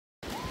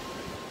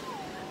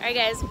Alright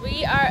guys,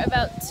 we are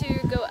about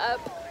to go up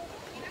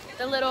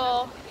the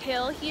little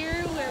hill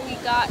here where we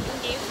got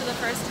engaged for the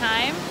first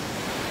time.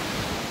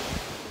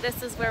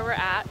 This is where we're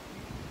at.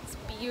 It's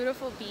a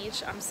beautiful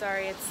beach. I'm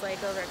sorry it's like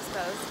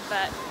overexposed,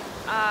 but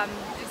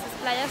this is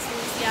Playa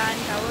Sucia in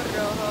Cabo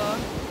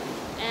Rojo.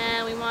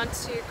 And we want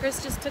to,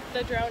 Chris just took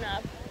the drone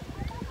up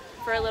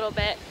for a little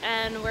bit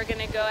and we're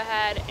gonna go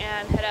ahead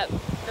and head up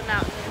the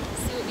mountain,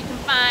 see what we can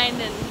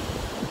find and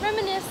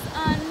reminisce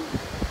on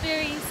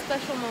very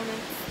special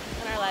moments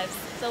in our lives.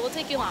 So we'll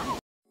take you along.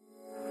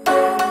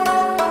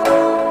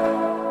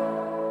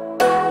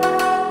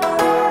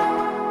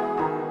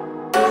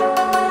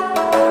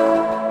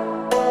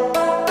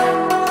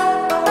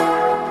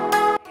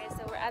 Okay,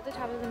 so we're at the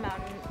top of the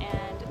mountain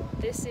and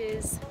this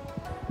is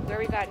where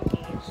we got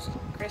engaged.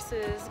 Chris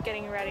is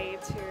getting ready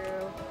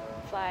to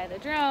fly the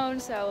drone,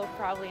 so we'll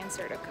probably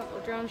insert a couple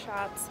of drone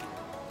shots.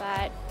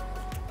 But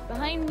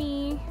behind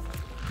me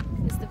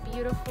is the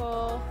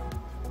beautiful,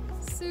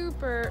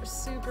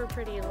 super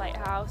pretty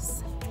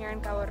lighthouse here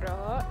in Cabo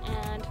Rojo,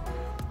 and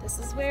this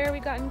is where we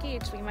got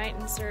engaged. We might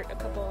insert a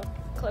couple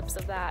clips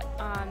of that,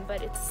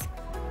 but it's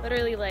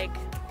literally like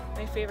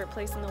my favorite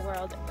place in the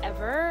world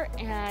ever,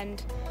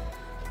 and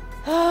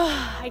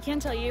I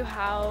can't tell you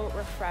how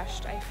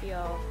refreshed I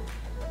feel,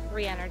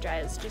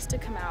 re-energized just to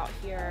come out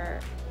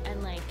here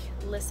and like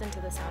listen to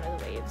the sound of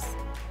the waves.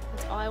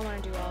 That's all I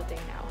want to do all day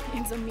now.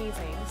 It's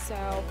amazing. So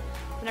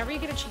whenever you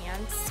get a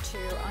chance to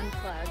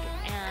unplug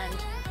and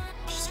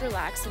just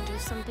relax and do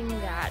something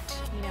that,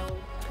 you know,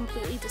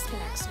 completely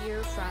disconnects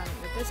you from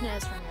your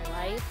business, from your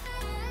life,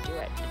 do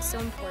it. It's so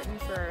important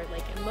for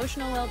like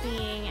emotional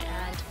well-being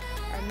and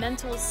our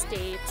mental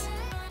state.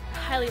 I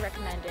highly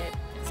recommend it.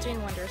 It's doing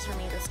wonders for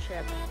me this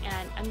trip,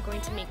 and I'm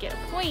going to make it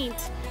a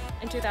point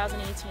in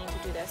 2018 to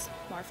do this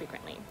more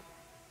frequently.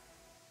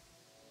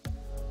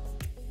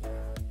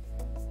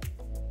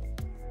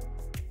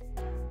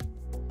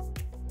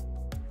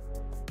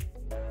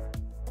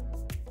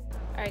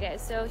 Alright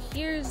guys, so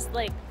here's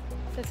like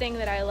the thing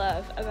that I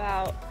love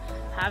about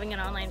having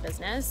an online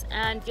business,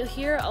 and you'll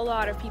hear a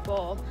lot of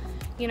people,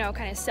 you know,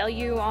 kind of sell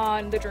you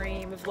on the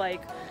dream of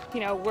like,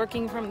 you know,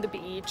 working from the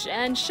beach,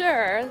 and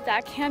sure,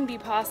 that can be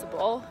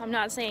possible. I'm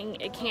not saying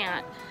it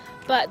can't,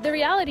 but the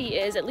reality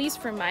is, at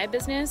least for my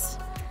business,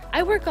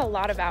 I work a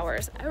lot of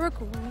hours. I work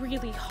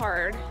really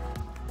hard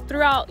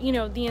throughout, you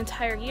know, the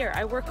entire year.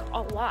 I work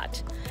a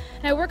lot.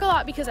 And I work a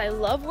lot because I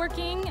love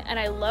working and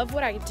I love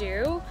what I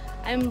do.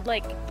 I'm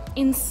like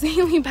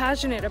insanely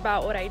passionate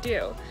about what I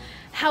do.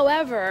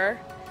 However,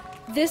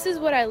 this is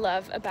what I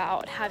love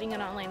about having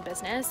an online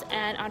business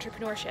and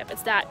entrepreneurship.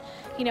 It's that,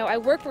 you know, I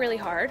work really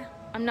hard.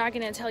 I'm not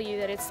gonna tell you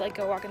that it's like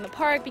a walk in the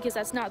park, because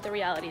that's not the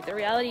reality. The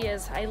reality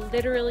is I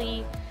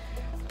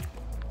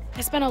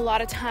spend a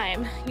lot of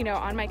time, you know,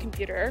 on my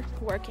computer,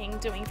 working,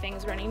 doing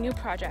things, running new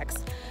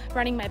projects,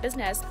 running my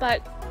business,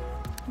 but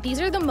these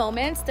are the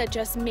moments that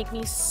just make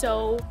me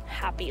so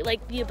happy.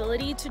 Like the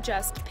ability to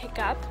just pick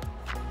up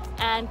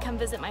and come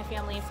visit my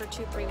family for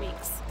 2-3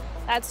 weeks.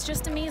 That's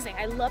just amazing.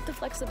 I love the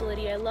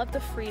flexibility, I love the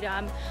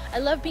freedom. I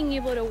love being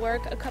able to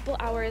work a couple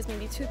hours,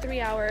 maybe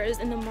 2-3 hours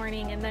in the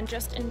morning, and then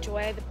just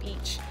enjoy the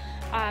beach.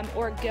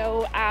 Or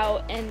go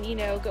out and, you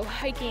know, go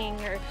hiking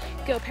or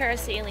go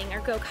parasailing or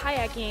go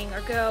kayaking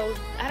or go,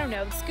 I don't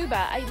know,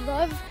 scuba. I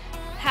love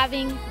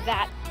having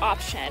that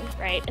option,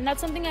 right? And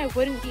that's something I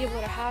wouldn't be able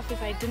to have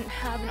if I didn't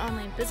have an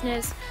online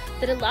business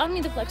that allowed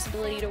me the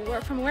flexibility to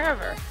work from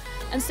wherever.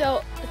 And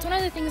so it's one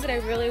of the things that I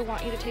really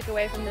want you to take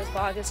away from this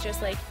vlog is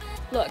just like,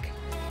 look,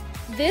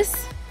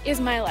 this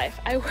is my life.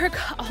 I work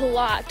a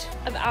lot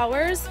of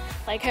hours,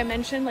 like I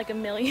mentioned like a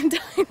million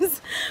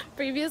times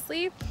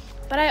previously,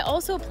 but I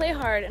also play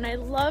hard, and I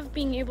love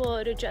being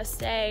able to just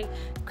say,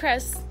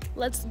 Chris,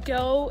 let's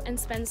go and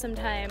spend some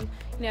time,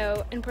 you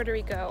know, in Puerto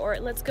Rico, or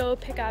let's go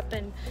pick up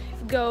and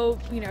go,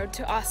 you know,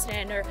 to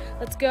Austin, or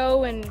let's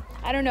go and,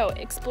 I don't know,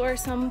 explore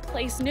some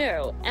place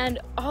new. And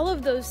all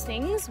of those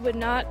things would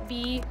not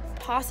be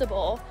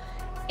possible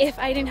if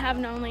I didn't have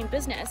an online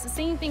business. The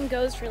same thing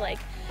goes for like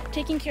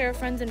taking care of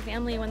friends and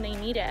family when they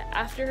need it.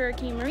 After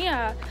Hurricane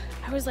Maria,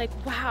 I was like,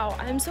 wow,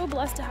 I'm so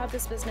blessed to have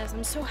this business.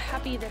 I'm so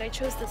happy that I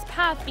chose this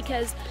path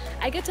because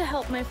I get to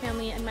help my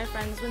family and my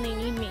friends when they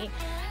need me.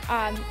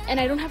 And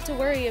I don't have to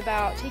worry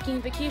about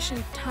taking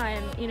vacation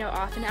time, you know,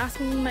 off and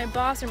asking my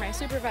boss or my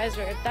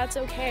supervisor if that's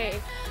okay.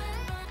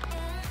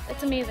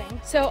 It's amazing.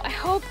 So I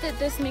hope that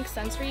this makes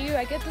sense for you.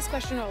 I get this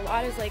question a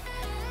lot, is like,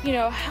 you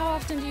know, how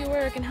often do you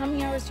work and how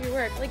many hours do you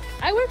work? Like,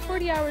 I work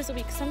 40 hours a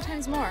week,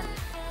 sometimes more,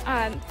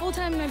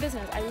 full-time in my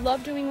business. I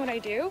love doing what I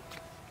do,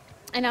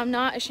 and I'm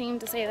not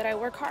ashamed to say that I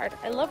work hard.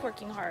 I love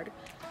working hard.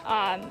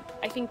 I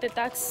think that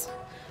that's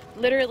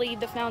literally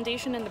the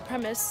foundation and the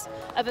premise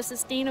of a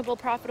sustainable,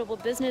 profitable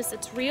business.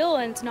 It's real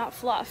and it's not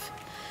fluff.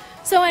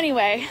 So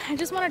anyway, I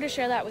just wanted to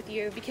share that with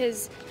you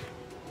because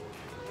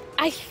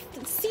I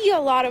see a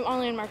lot of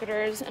online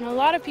marketers and a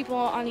lot of people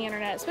on the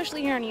internet,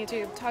 especially here on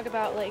YouTube, talk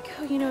about like,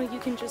 oh, you know, you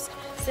can just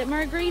sip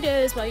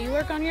margaritas while you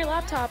work on your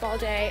laptop all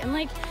day. And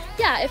like,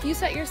 yeah, if you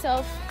set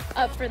yourself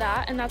up for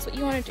that and that's what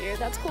you want to do,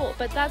 that's cool.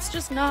 But that's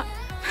just not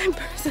my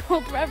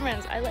personal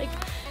preference. I like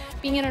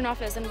being in an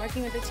office and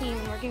working with a team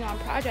and working on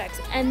projects,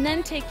 and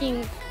then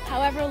taking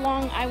however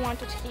long I want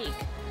to take,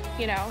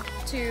 you know,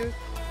 to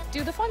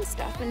do the fun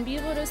stuff and be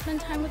able to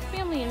spend time with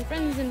family and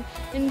friends and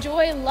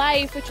enjoy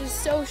life, which is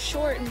so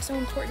short and so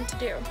important to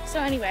do. So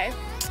anyway,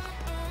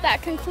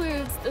 that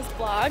concludes this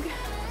vlog.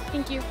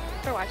 Thank you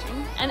for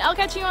watching, and I'll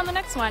catch you on the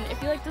next one.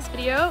 If you like this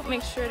video,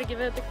 make sure to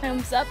give it the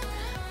thumbs up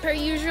per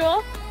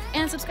usual,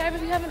 and subscribe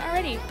if you haven't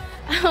already.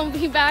 I'll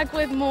be back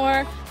with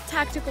more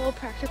tactical,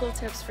 practical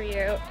tips for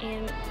you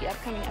in the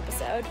upcoming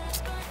episode.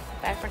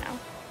 Bye for now.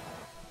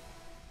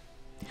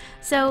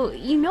 So,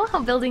 you know how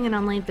building an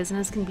online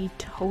business can be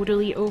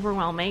totally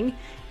overwhelming?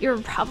 You're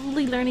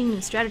probably learning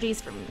new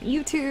strategies from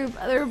YouTube,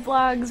 other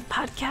blogs,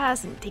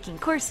 podcasts, and taking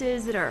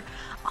courses that are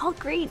all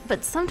great,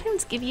 but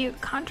sometimes give you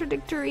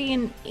contradictory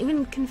and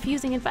even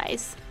confusing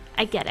advice.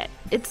 I get it.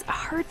 It's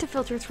hard to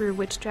filter through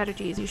which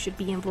strategies you should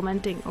be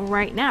implementing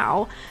right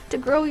now to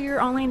grow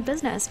your online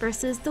business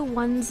versus the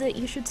ones that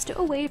you should stow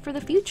away for the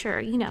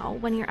future, you know,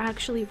 when you're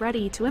actually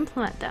ready to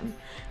implement them.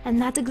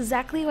 And that's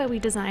exactly why we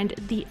designed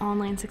the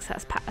Online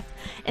Success Path.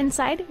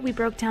 Inside, we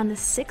broke down the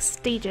 6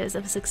 stages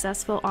of a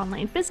successful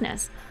online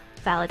business: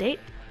 validate,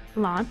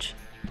 launch,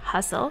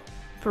 hustle,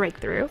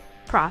 breakthrough,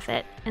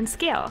 profit, and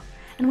scale.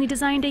 And we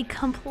designed a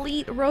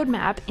complete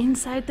roadmap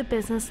inside the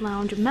Business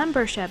Lounge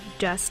membership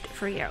just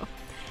for you.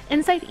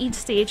 Inside each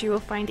stage, you will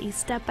find a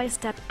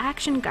step-by-step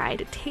action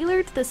guide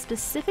tailored to the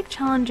specific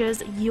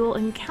challenges you'll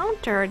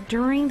encounter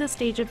during the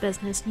stage of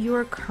business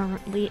you're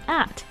currently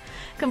at,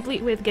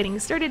 complete with getting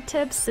started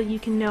tips so you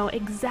can know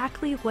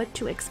exactly what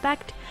to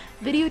expect,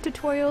 video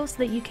tutorials so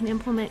that you can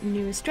implement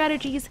new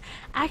strategies,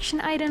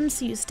 action items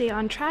so you stay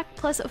on track,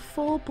 plus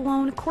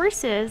full-blown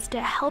courses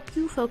to help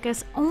you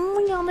focus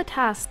only on the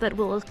tasks that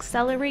will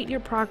accelerate your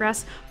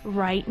progress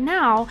right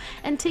now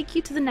and take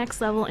you to the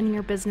next level in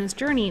your business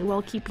journey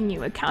while keeping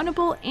you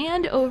accountable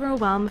and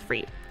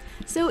overwhelm-free.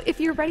 So if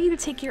you're ready to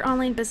take your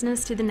online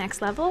business to the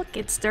next level,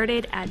 get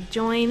started at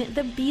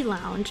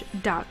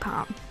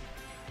jointheblounge.com.